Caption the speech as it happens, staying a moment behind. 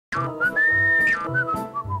Boink,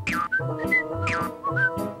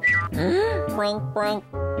 boink.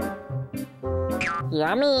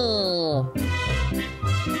 Yummy.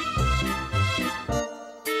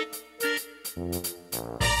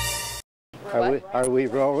 Are we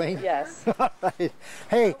rolling? Yes.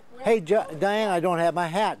 Hey, Diane, I don't have my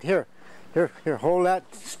hat. Here, hold that.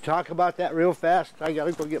 Let's talk about that real fast. I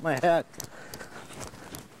gotta go get my hat.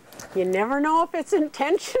 You never know if it's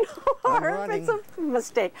intentional or if it's a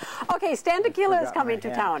mistake. Okay, Stan Tequila is coming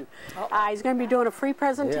to town. He's going to be doing a free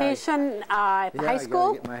presentation at the high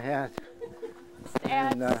school. I gotta get my hat.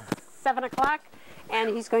 At 7 o'clock,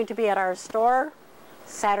 and he's going to be at our store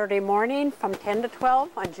Saturday morning from 10 to 12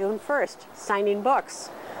 on June 1st, signing books.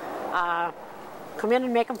 Come in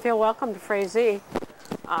and make him feel welcome to Frazee.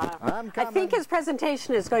 I think his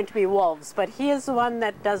presentation is going to be wolves, but he is the one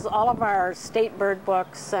that does all of our state bird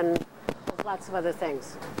books and lots of other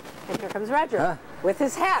things. And here comes Roger with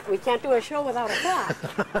his hat. We can't do a show without a hat.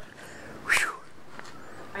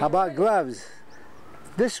 How about gloves?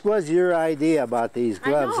 This was your idea about these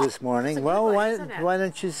gloves this morning. Well, why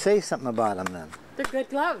don't you say something about them then? They're good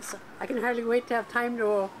gloves. I can hardly wait to have time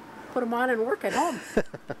to put them on and work at home.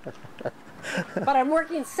 But I'm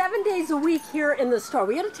working 7 days a week here in the store.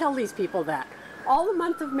 We got to tell these people that. All the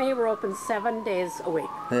month of May, we're open 7 days a week.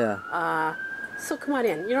 Yeah. So come on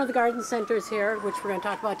in. You know the garden center's here, which we're going to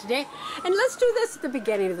talk about today. And let's do this at the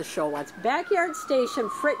beginning of the show. It's Backyard Station,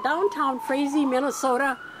 downtown Frazee,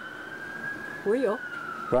 Minnesota. Who are you?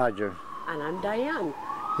 Roger. And I'm Diane.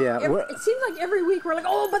 Yeah. It seems like every week we're like,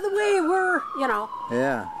 oh, by the way, we're, you know.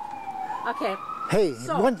 Yeah. Okay. Hey,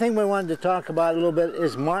 one thing we wanted to talk about a little bit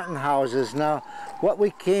is Martin houses. Now, what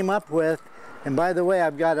we came up with, and by the way,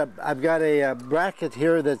 I've got a bracket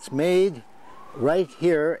here that's made right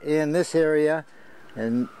here in this area,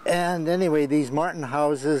 and anyway, these Martin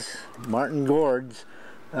houses, Martin gourds,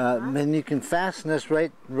 and you can fasten this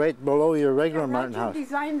right below your regular Martin house. You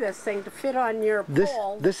designed this thing to fit on your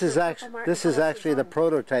pole. This is actually the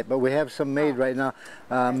prototype, but we have some made right now.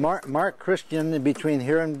 Mark Christian, between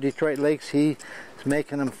here and Detroit Lakes, he's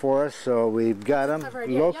making them for us, so we've got them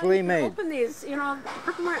locally made. Open these, you know,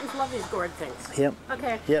 Purple Martins love these gourd things. Yep.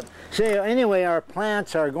 Okay. Yep. So anyway, our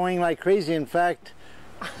plants are going like crazy. In fact.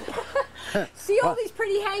 See all these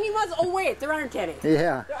pretty hanging ones? Oh wait, there aren't any.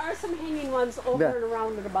 Yeah. There are some hanging ones over and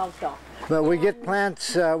around and about though. But we get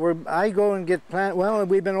plants, I go and get plants, well,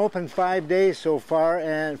 we've been open 5 days so far,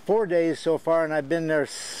 and 4 days so far, and I've been there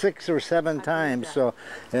 6 or 7 times, so,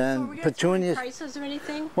 and so petunias. Prices or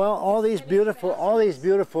anything? Well, all these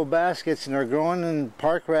beautiful baskets, and they're growing in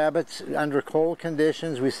park rabbits under cold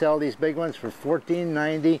conditions. We sell these big ones for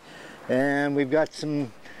 $14.90, and we've got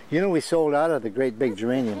some. You know, we sold out of the great big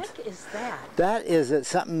geraniums. What the heck is that? That is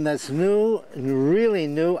something that's new, really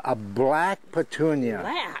new, a black petunia.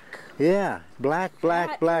 Black? Yeah, black.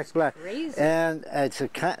 Crazy. And it's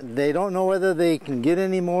they don't know whether they can get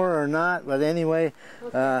any more or not, but anyway,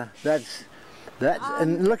 that's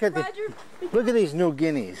and look at Roger, look at these New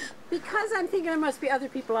Guineas. Because I'm thinking there must be other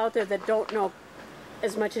people out there that don't know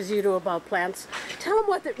as much as you do about plants. Tell them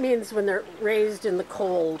what that means when they're raised in the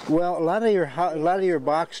cold. Well, a lot of your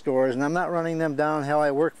box stores, and I'm not running them down. Hell, I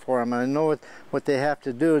work for them. I know what they have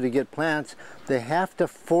to do to get plants. They have to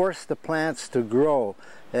force the plants to grow.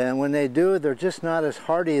 And when they do, they're just not as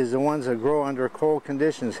hardy as the ones that grow under cold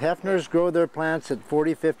conditions. Hefners grow their plants at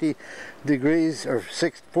 40, 50 degrees, or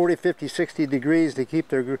 40, 50, 60 degrees to keep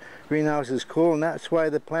their greenhouses cool, and that's why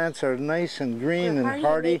the plants are nice and green and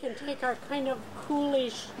hardy. They can take our kind of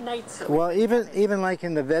coolish nights away. Well, even like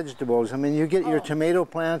in the vegetables, I mean, you get your tomato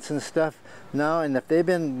plants and stuff now, and if they've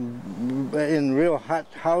been in real hot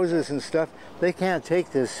houses and stuff, they can't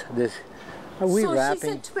take this. So she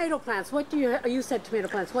said tomato plants. What do you said tomato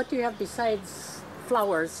plants. What do you have besides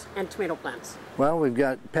flowers and tomato plants? Well, we've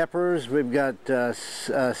got peppers, we've got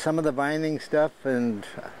some of the vining stuff, and...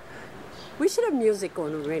 We should have music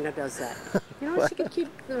when Rena does that. You know, she could keep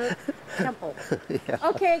the tempo. Yeah.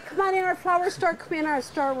 Okay, come on in our flower store. Come in our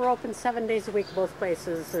store. We're open 7 days a week, both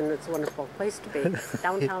places, and it's a wonderful place to be.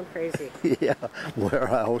 Downtown Frazee. Yeah, where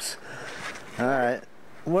else? All right.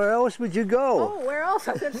 Where else would you go? Oh, where else?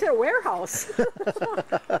 I was going to say a warehouse.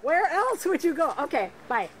 Where else would you go? Okay,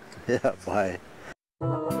 bye. Yeah, bye.